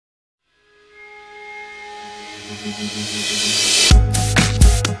Hey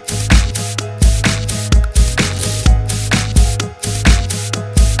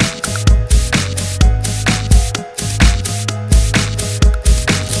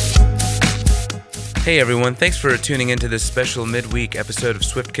everyone, thanks for tuning into this special midweek episode of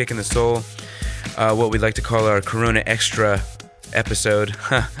Swift Kick in the Soul, what we'd like to call our Corona Extra episode.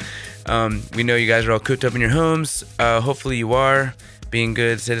 We know you guys are all cooped up in your homes. Hopefully you are, being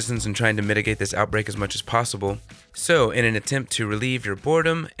good citizens and trying to mitigate this outbreak as much as possible. So, in an attempt to relieve your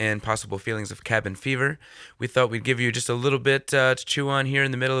boredom and possible feelings of cabin fever, we thought we'd give you just a little bit to chew on here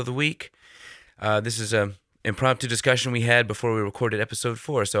in the middle of the week. This is an impromptu discussion we had before we recorded episode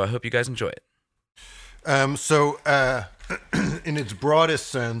 4, so I hope you guys enjoy it. In its broadest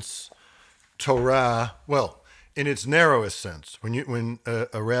sense, Torah, in its narrowest sense, when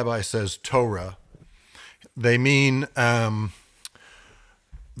a rabbi says Torah, they mean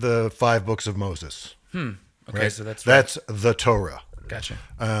the 5 books of Moses. Okay, right? so that's the Torah. Gotcha.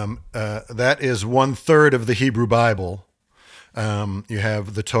 That is 1/3 of the Hebrew Bible. You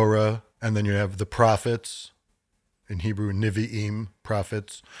have the Torah, and then you have the prophets, in Hebrew, Nevi'im,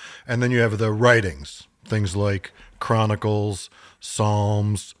 prophets, and then you have the writings, things like Chronicles,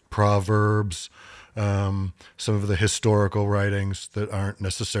 Psalms, Proverbs, some of the historical writings that aren't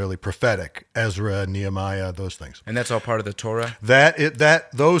necessarily prophetic, Ezra, Nehemiah, those things. And that's all part of the Torah?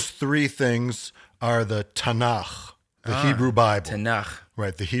 Those 3 things are the Tanakh, the Hebrew Bible. Tanakh.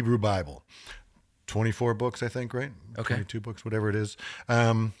 Right, the Hebrew Bible. 24 books, I think, right? Okay. 22 books, whatever it is.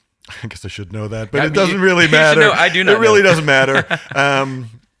 I guess I should know that, but it doesn't really you matter. I do not. It really doesn't matter.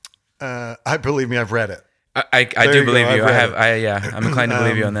 I believe me, I've read it. I do believe you. I'm inclined to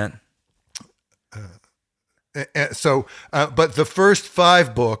believe you on that. But the first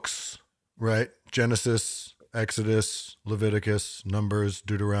 5 books, right? Genesis, Exodus, Leviticus, Numbers,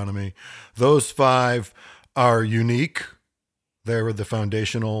 Deuteronomy. Those 5 are unique. They're the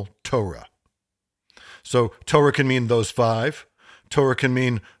foundational Torah. So Torah can mean those 5. Torah can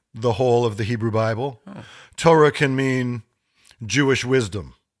mean the whole of the Hebrew Bible. Oh. Torah can mean Jewish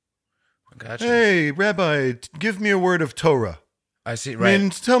wisdom. Gotcha. Hey, Rabbi, give me a word of Torah. I see. Right. I mean,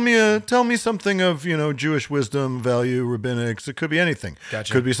 tell me something of Jewish wisdom, value, rabbinics. It could be anything.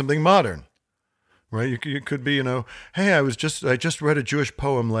 Gotcha. It could be something modern, right? You could be hey, I just read a Jewish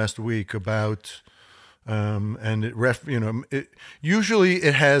poem last week about, and it usually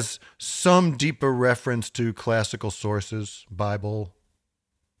it has some deeper reference to classical sources, Bible,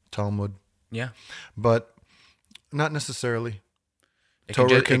 Talmud. Yeah. But not necessarily. It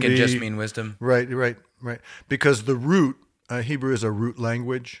can just mean wisdom. Right. Because the root, Hebrew is a root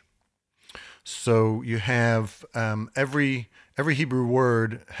language. So you have every Hebrew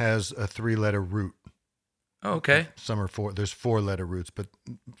word has a 3-letter root. Oh, okay. Some are 4. There's 4-letter roots, but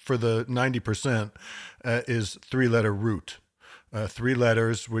for the 90% is 3-letter root. 3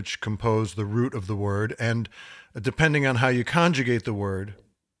 letters which compose the root of the word, and depending on how you conjugate the word,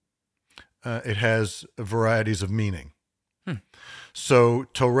 it has varieties of meaning. So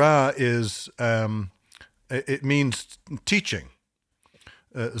Torah is it means teaching.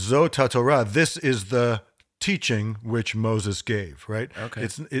 Zot Torah. This is the teaching which Moses gave. Right. Okay.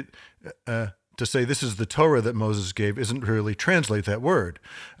 To say this is the Torah that Moses gave isn't really translate that word.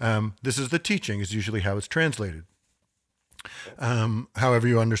 This is the teaching is usually how it's translated. However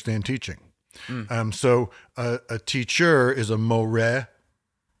you understand teaching. So a teacher is a moreh,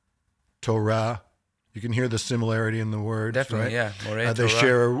 Torah. You can hear the similarity in the words. Definitely, right? Yeah. Moreh,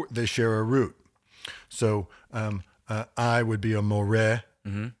 they share a root. So I would be a moreh,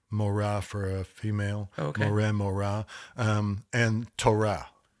 morah for a female. Oh, okay. Morah, and Torah.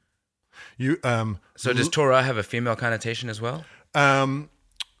 So does Torah have a female connotation as well? Listening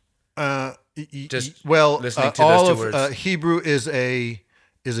to all those 2 of words. Hebrew is a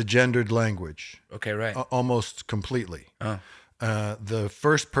gendered language. Okay, right. Almost completely. Oh. The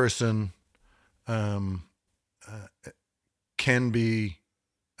first person can be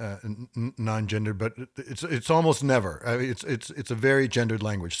non-gendered, but it's almost never. I mean, it's a very gendered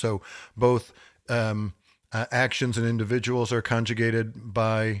language. So both actions and individuals are conjugated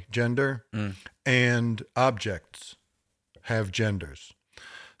by gender, and objects have genders.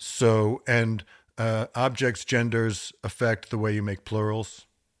 So, and objects' genders affect the way you make plurals,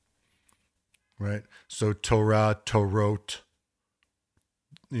 right? So Torah, Torot,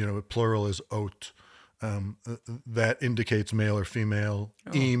 plural is ot. That indicates male or female.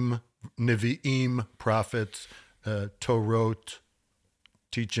 Oh. Nevi'im, prophets, Torot,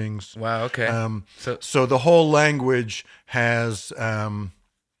 teachings. Wow, okay. So the whole language has, I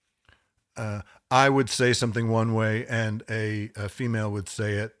would say something one way and a female would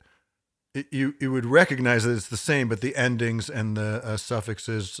say it you would recognize that it's the same, but the endings and the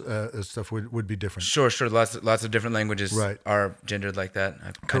suffixes stuff would be different. Sure. Lots of different languages Right. are gendered like that.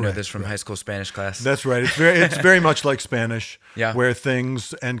 I know this from high school Spanish class. That's right. It's very much like Spanish, Yeah. where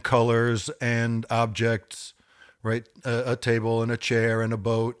things and colors and objects, right, a table and a chair and a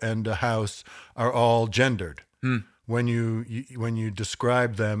boat and a house are all gendered. When you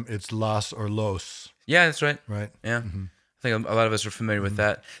describe them, it's las or los. Yeah, that's right. Right. Yeah. I think a lot of us are familiar with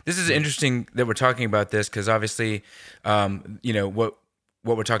that. This is interesting that we're talking about this because obviously, what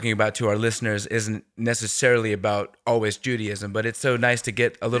we're talking about to our listeners isn't necessarily about always Judaism, but it's so nice to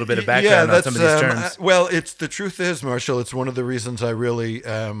get a little bit of background on some of these terms. Well, the truth is, Marshall, it's one of the reasons I really,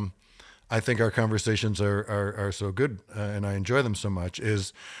 I think our conversations are so good and I enjoy them so much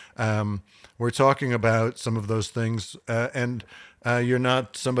is we're talking about some of those things and you're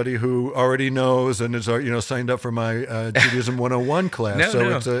not somebody who already knows and is signed up for my Judaism 101 class.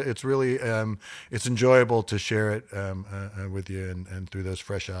 No. It's really it's enjoyable to share it with you and through those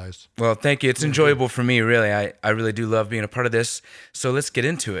fresh eyes. Well, thank you. It's enjoyable for me, really. I really do love being a part of this. So let's get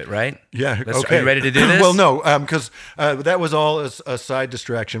into it, right? Yeah. Are Okay. you ready to do this? Well, no, because that was all a side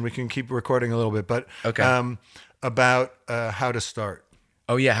distraction. We can keep recording a little bit, but okay. About how to start.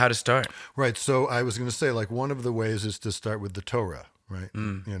 Oh, yeah, how to start. Right. So I was going to say, like, one of the ways is to start with the Torah, right?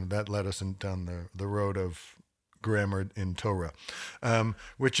 That led us down the road of grammar in Torah,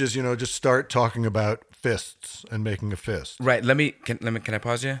 which is, just start talking about fists and making a fist. Right. Can I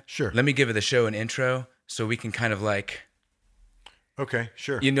pause you? Sure. Let me give the show an intro so we can kind of like. Okay,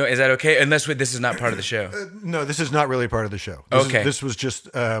 sure. Is that okay? Unless this is not part of the show. No, this is not really part of the show. This was just.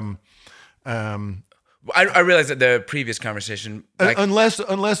 I realized that the previous conversation,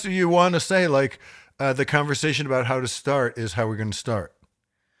 unless you want to say like the conversation about how to start is how we're going to start.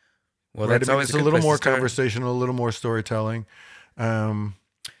 Well, right? that's always it's a little more conversational, a little more storytelling.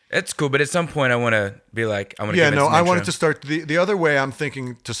 It's cool, but at some point I want to be like, I want to. Yeah, no, I wanted to start. The other way I'm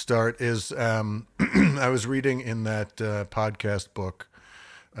thinking to start is I was reading in that podcast book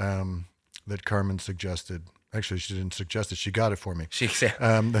that Carmen suggested. Actually, she didn't suggest it. She got it for me. That's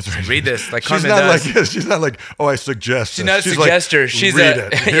right. Read this, like Carmen does. She's not like, oh, I suggest. She's not a suggester. She's read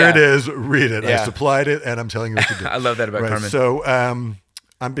it. Here it is. Read it. Yeah. I supplied it, and I'm telling you what to do. I love that about Carmen. So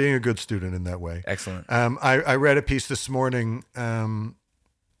I'm being a good student in that way. Excellent. I read a piece this morning.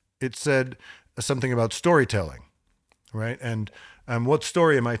 It said something about storytelling, right? And what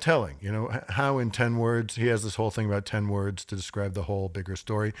story am I telling? How in 10 words? He has this whole thing about 10 words to describe the whole bigger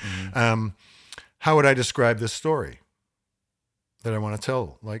story. How would I describe this story that I want to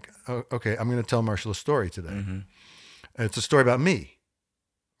tell? Like, okay, I'm going to tell Marshall a story today. It's a story about me,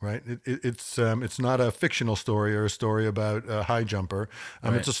 right? It's not a fictional story or a story about a high jumper.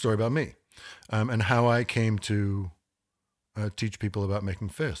 Right. It's a story about me and how I came to teach people about making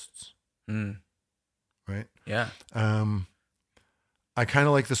fists, right? Yeah. I kind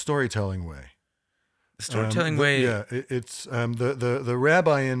of like the storytelling way. Storytelling way. Yeah, it's the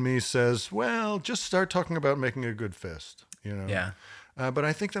rabbi in me says, well, just start talking about making a good fist, Yeah. But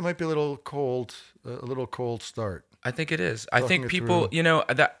I think that might be a little cold start. I think it is. I think people,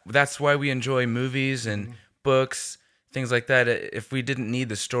 that's why we enjoy movies and books, things like that. If we didn't need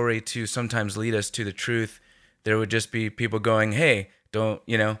the story to sometimes lead us to the truth, there would just be people going, hey, don't,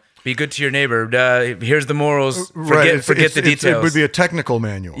 be good to your neighbor. Here's the morals. Forget the details. It would be a technical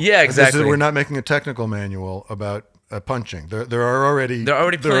manual. Yeah, exactly. We're not making a technical manual about punching. There are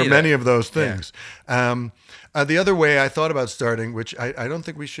many of those things. Yeah. The other way I thought about starting, which I don't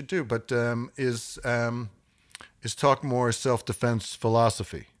think we should do, but is talk more self-defense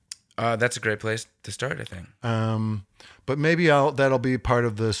philosophy. That's a great place to start, I think. But maybe that'll be part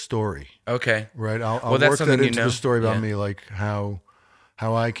of the story. Okay. Right. I'll work that into the story about me, like how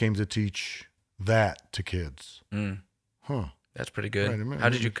I came to teach that to kids. Huh. That's pretty good. Right, how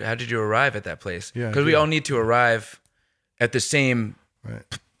did you arrive at that place? Yeah. Because we all need to arrive at the same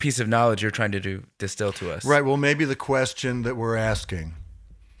piece of knowledge you're trying to distill to us. Right. Well, maybe the question that we're asking.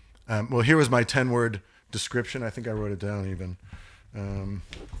 Well, here was my 10-word description. I think I wrote it down even.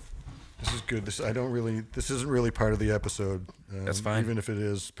 This is good. This isn't really part of the episode. That's fine. Even if it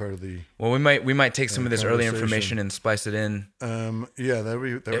is part of the. Well, we might take some of this early information and splice it in. Yeah, that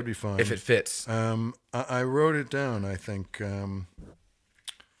would be fine if it fits. I wrote it down. I think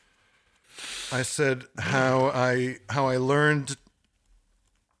I said how I learned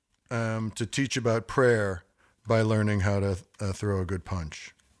to teach about prayer by learning how to throw a good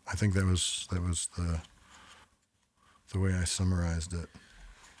punch. I think that was the way I summarized it.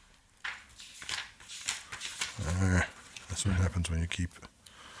 That's what happens when you keep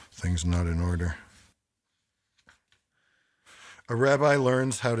things not in order. A rabbi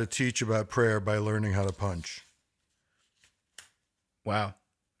learns how to teach about prayer by learning how to punch. Wow.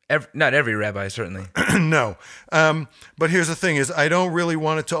 Not every rabbi, certainly. No. But here's the thing is I don't really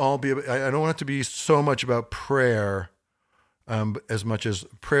want it to all be, I don't want it to be so much about prayer as much as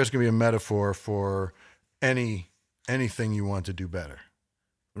prayer is going to be a metaphor for anything you want to do better.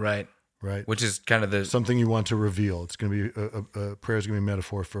 Right. Right. Which is kind of something you want to reveal. It's going to be prayer is going to be a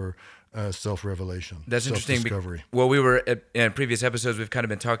metaphor for self-revelation. That's interesting. Self-discovery. Well, we were in previous episodes. We've kind of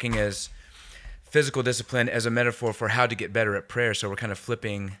been talking as physical discipline as a metaphor for how to get better at prayer. So we're kind of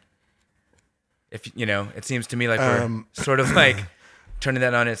flipping. If it seems to me like we're sort of like turning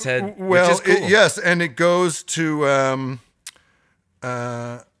that on its head. Well, which is cool. yes, and it goes to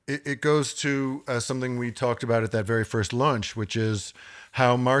it goes to something we talked about at that very first lunch, which is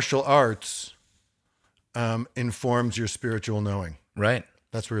how martial arts informs your spiritual knowing. Right.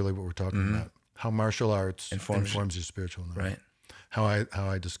 That's really what we're talking about. How martial arts informs your spiritual knowing. Right. How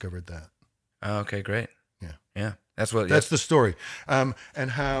I discovered that. Oh, okay, great. Yeah. That's the story.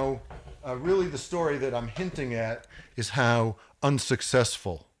 And how really the story that I'm hinting at is how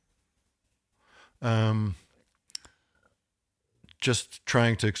unsuccessful just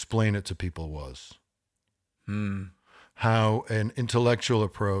trying to explain it to people was. How an intellectual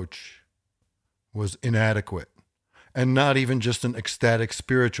approach was inadequate. And not even just an ecstatic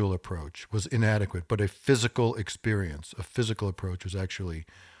spiritual approach was inadequate, but a physical experience, a physical approach was actually,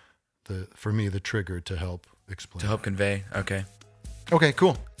 for me, the trigger to help explain. To help convey. Okay. Okay,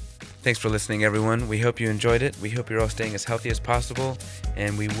 cool. Thanks for listening, everyone. We hope you enjoyed it. We hope you're all staying as healthy as possible,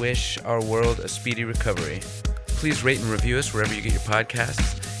 and we wish our world a speedy recovery. Please rate and review us wherever you get your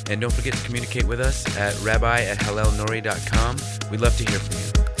podcasts, and don't forget to communicate with us at rabbi@hallelnori.com. We'd love to hear from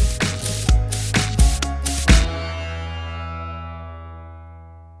you.